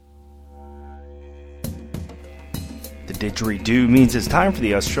didgeridoo means it's time for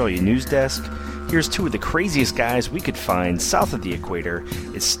the Australia News Desk. Here's two of the craziest guys we could find south of the equator.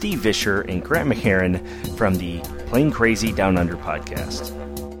 It's Steve Visscher and Grant McHerron from the Plain Crazy Down Under podcast.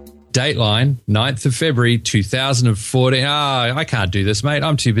 Dateline, 9th of February, 2014. I can't do this, mate.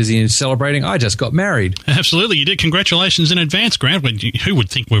 I'm too busy in celebrating. I just got married. Absolutely, you did. Congratulations in advance, Grant. Who would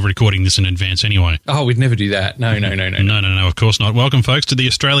think we're recording this in advance anyway? Oh, we'd never do that. No, of course not. Welcome, folks, to the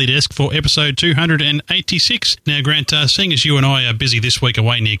Australia Desk for episode 286. Now, Grant, seeing as you and I are busy this week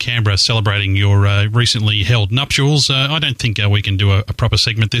away near Canberra celebrating your recently held nuptials, I don't think we can do a proper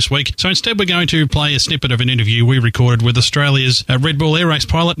segment this week. So instead, we're going to play a snippet of an interview we recorded with Australia's Red Bull Air Race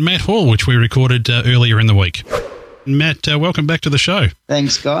pilot, Matt Hall, which we recorded earlier in the week. Matt, welcome back to the show.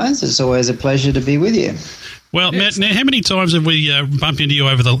 Thanks, guys. It's always a pleasure to be with you. Well, Matt, now how many times have we bumped into you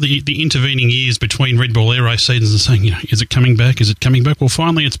over the intervening years between Red Bull Air Race seasons and saying, is it coming back? Is it coming back? Well,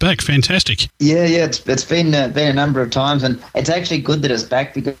 finally it's back. Fantastic. Yeah, it's been a number of times, and it's actually good that it's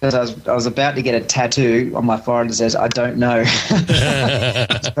back because I was about to get a tattoo on my forehead that says, I don't know.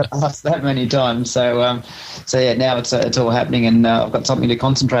 I've asked that many times. So yeah, now it's all happening, and I've got something to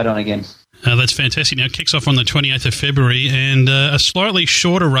concentrate on again. That's fantastic. Now, it kicks off on the 28th of February and a slightly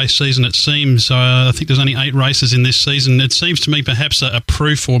shorter race season, it seems. I think there's only 8 races in this season. It seems to me perhaps a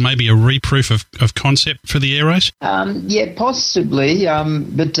proof or maybe a reproof of concept for the air race. Yeah, possibly.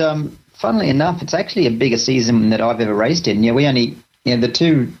 But funnily enough, it's actually a bigger season that I've ever raced in. We only, the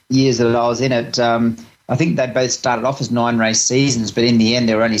 2 years that I was in it, I think they both started off as 9-race seasons, but in the end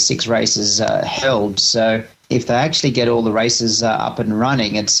there were only 6 races held. So if they actually get all the races up and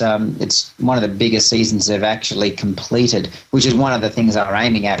running, it's one of the biggest seasons they've actually completed, which is one of the things they were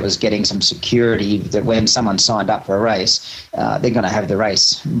aiming at, was getting some security that when someone signed up for a race, they're going to have the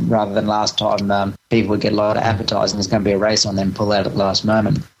race, rather than last time people would get a lot of advertising. There's going to be a race on, then pull out at the last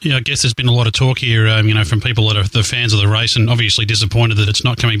moment. Yeah, I guess there's been a lot of talk here, from people that are the fans of the race and obviously disappointed that it's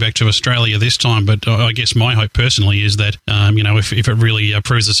not coming back to Australia this time. But I guess my hope personally is that, if it really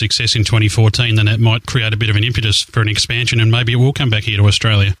proves a success in 2014, then that might create a bit of an impetus for an expansion and maybe it will come back here to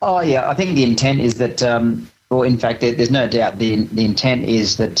Australia. Oh, yeah. I think the intent is that, in fact, there's no doubt the intent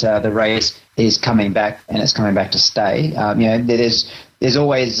is that the race is coming back and it's coming back to stay. There's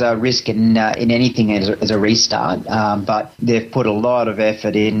always risk in anything as a restart, but they've put a lot of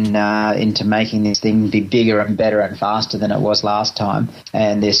effort into making this thing be bigger and better and faster than it was last time.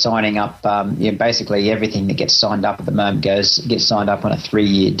 And they're signing up, basically everything that gets signed up at the moment gets signed up on a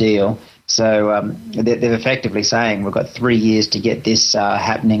 3-year deal. So they're effectively saying we've got 3 years to get this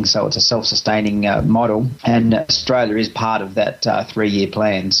happening, so it's a self-sustaining model, and Australia is part of that 3-year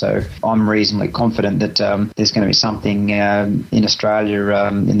plan. So I'm reasonably confident that there's going to be something in Australia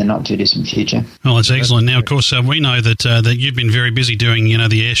in the not-too-distant future. Well, that's excellent. Now, of course, we know that you've been very busy doing,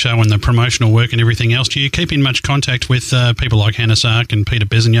 the air show and the promotional work and everything else. Do you keep in much contact with people like Hannah Sark and Peter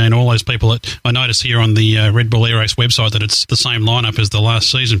Besnier and all those people that I notice here on the Red Bull Air Race website that it's the same lineup as the last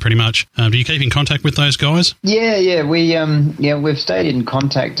season pretty much? Do you keep in contact with those guys? Yeah, we've stayed in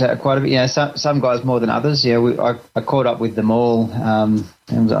contact quite a bit. Some guys more than others. I caught up with them all. It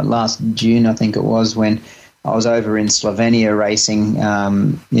was last June, I think it was, when I was over in Slovenia racing,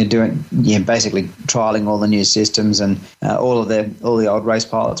 basically trialing all the new systems, and all the old race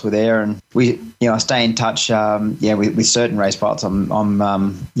pilots were there, and I stay in touch, with certain race pilots. I'm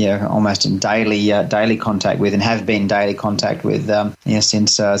almost in daily contact with, and have been daily contact with,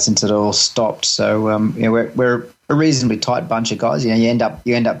 since it all stopped. So we're a reasonably tight bunch of guys. You end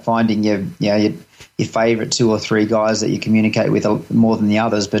up finding your favourite 2 or 3 guys that you communicate with more than the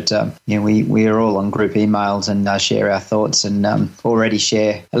others, but we are all on group emails and share our thoughts, and already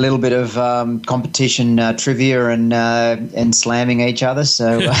share a little bit of competition trivia and slamming each other,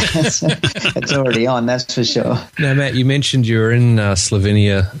 so it's already on, that's for sure. Now, Matt, you mentioned you were in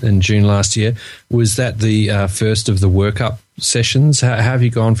Slovenia in June last year. Was that the first of the workup sessions? How have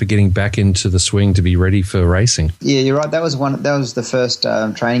you gone for getting back into the swing to be ready for racing? Yeah, you're right. That was the first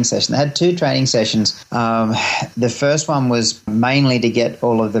training session. They had 2 training sessions. The first one was mainly to get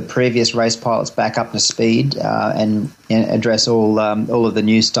all of the previous race pilots back up to speed and address all of the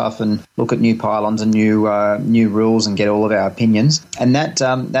new stuff and look at new pylons and new rules and get all of our opinions. And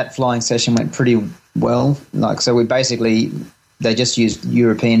that flying session went pretty well. So we basically, they just used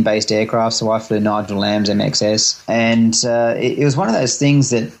European-based aircraft, so I flew Nigel Lamb's MXS. And it was one of those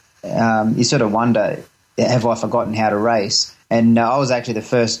things that you sort of wonder, have I forgotten how to race? And I was actually the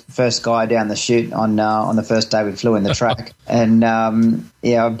first guy down the chute on the first day we flew in the track. And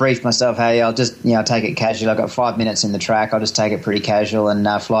I briefed myself, hey, I'll just take it casual. I've got 5 minutes in the track. I'll just take it pretty casual and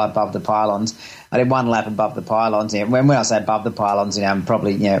fly above the pylons. I did 1 lap above the pylons. When I say above the pylons, I'm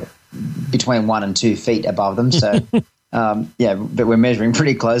probably between 1 and 2 feet above them. So but we're measuring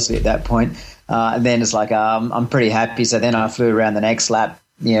pretty closely at that point. And then it's like, I'm pretty happy. So then I flew around the next lap,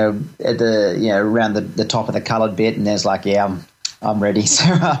 around the top of the coloured bit, and there's like, I'm ready. So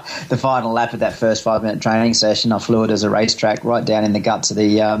the final lap of that first 5-minute training session, I flew it as a racetrack right down in the guts of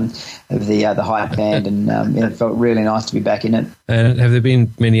the height band, and it felt really nice to be back in it. And have there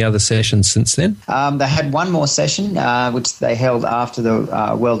been many other sessions since then? They had one more session, which they held after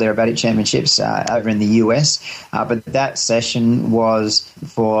the World Aerobatic Championships over in the US. But that session was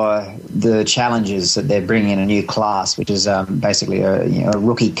for the challenges that they're bringing in a new class, which is basically a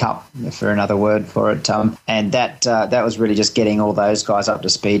rookie cup, for another word for it. And that was really just getting all those guys up to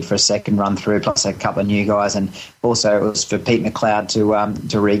speed for a second run through, plus a couple of new guys. And also it was for Pete McLeod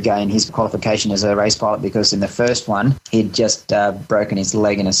to regain his qualification as a race pilot, because in the first one he'd just broken his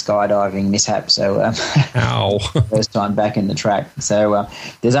leg in a skydiving mishap. So ow. First time back in the track. So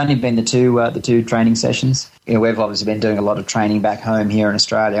there's only been the two training sessions. We've obviously been doing a lot of training back home here in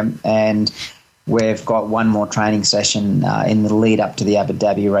Australia, and we've got one more training session in the lead up to the Abu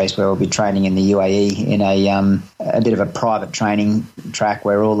Dhabi race, where we'll be training in the UAE in a bit of a private training track,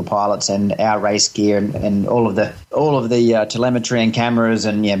 where all the pilots and our race gear and all of the telemetry and cameras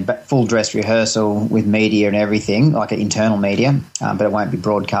and full dress rehearsal with media and everything, like internal media, but it won't be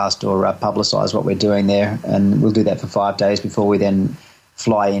broadcast or publicised what we're doing there. And we'll do that for 5 days before we then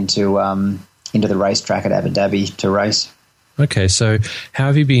fly into the racetrack at Abu Dhabi to race. Okay, so how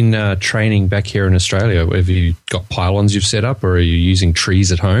have you been training back here in Australia? Have you got pylons you've set up, or are you using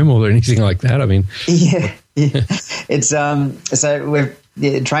trees at home or anything like that? I mean, it's so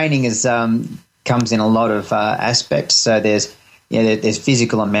training is comes in a lot of aspects. So there's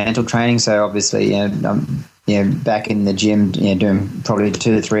physical and mental training. So obviously, back in the gym, doing probably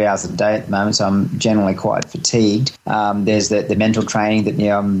 2 to 3 hours a day at the moment, so I'm generally quite fatigued. There's the mental training that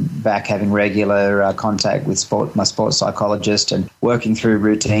I'm back having regular contact with my sports psychologist and working through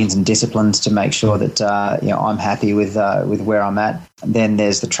routines and disciplines to make sure that I'm happy with where I'm at. Then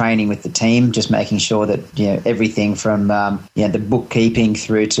there's the training with the team, just making sure that everything from the bookkeeping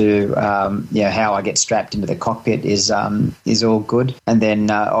through to how I get strapped into the cockpit is all good. And then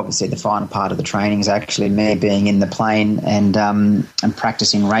obviously the final part of the training is actually me being in the plane and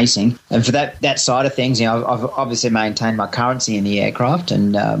practicing racing. And for that side of things, I've obviously maintained my currency in the aircraft,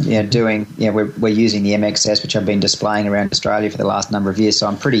 and we're using the MXS, which I've been displaying around Australia for the last number of years. So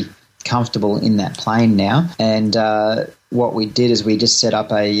I'm pretty comfortable in that plane now. And what we did is we just set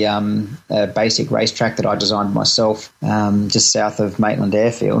up a basic racetrack that I designed myself just south of Maitland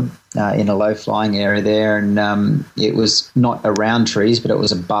Airfield in a low-flying area there. And it was not around trees, but it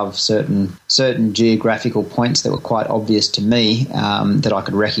was above certain geographical points that were quite obvious to me that I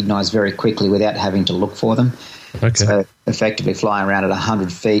could recognise very quickly without having to look for them. Okay. So effectively flying around at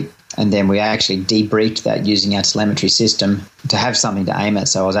 100 feet. And then we actually debriefed that using our telemetry system to have something to aim at.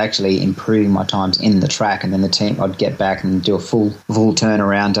 So I was actually improving my times in the track, and then the team, I'd get back and do a full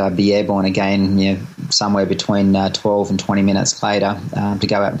turnaround, be airborne again, somewhere between 12 and 20 minutes later to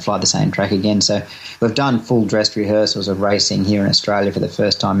go out and fly the same track again. So we've done full dress rehearsals of racing here in Australia for the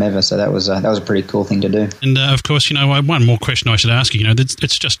first time ever. So that was a pretty cool thing to do. And of course, one more question I should ask you.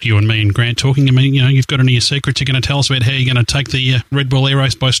 It's just you and me and Grant talking. I mean, you've got any secrets you're going to tell us about how you're going to take the Red Bull Air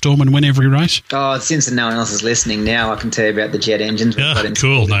Race by storm and win every race? Oh, since no one else is listening now, I can tell you about the jet engines.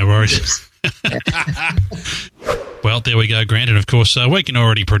 Cool, no worries. Well, there we go, Grant. And of course, we can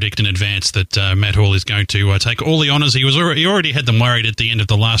already predict in advance that Matt Hall is going to take all the honours. He already had them worried at the end of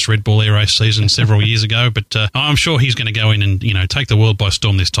the last Red Bull Air Race season several years ago, but I'm sure he's going to go in and take the world by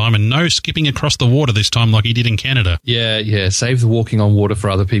storm this time, and no skipping across the water this time like he did in Canada. Yeah. Save the walking on water for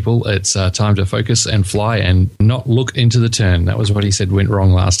other people. It's time to focus and fly and not look into the turn. That was what he said went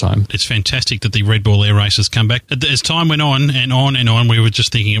wrong last time. It's fantastic that the Red Bull Air Race has come back. As time went on and on and on, we were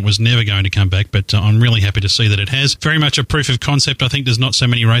just thinking it was never going to come back, but I'm really happy to see that it has. Very much a proof of concept. I think there's not so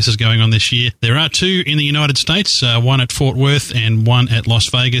many races going on this year. There are 2 in the United States, one at Fort Worth and one at Las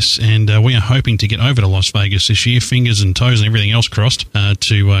Vegas, and we are hoping to get over to Las Vegas this year, fingers and toes and everything else crossed,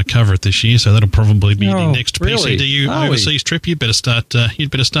 to cover it this year. So that'll probably be the next PCDU overseas trip. You'd better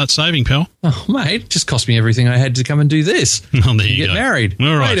start saving, pal. Oh, mate, it just cost me everything I had to come and do this. Well, there you get married.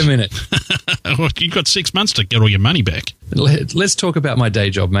 All right. Wait a minute. Well, you've got 6 months to get all your money back. Let's talk about my day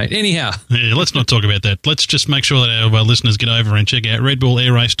job, mate. Anyhow. Yeah, let's not talk about that. Let's just make sure that our listeners get over and check out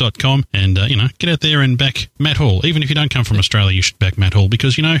redbullairrace.com and, get out there and back Matt Hall. Even if you don't come from Australia, you should back Matt Hall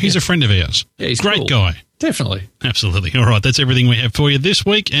because, he's a friend of ours. Yeah, he's great cool. guy. Definitely. Absolutely. All right, that's everything we have for you this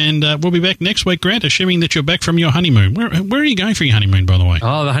week, and we'll be back next week, Grant, assuming that you're back from your honeymoon. Where are you going for your honeymoon, by the way?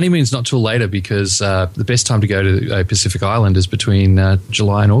 Oh, the honeymoon's not till later because the best time to go to a Pacific island is between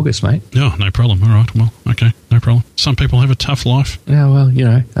July and August, mate. Oh, no problem. All right. Well, okay. No problem. Some people have a tough life. Yeah, well,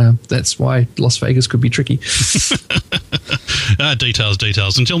 that's why Las Vegas could be tricky.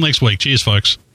 Details. Until next week. Cheers, folks.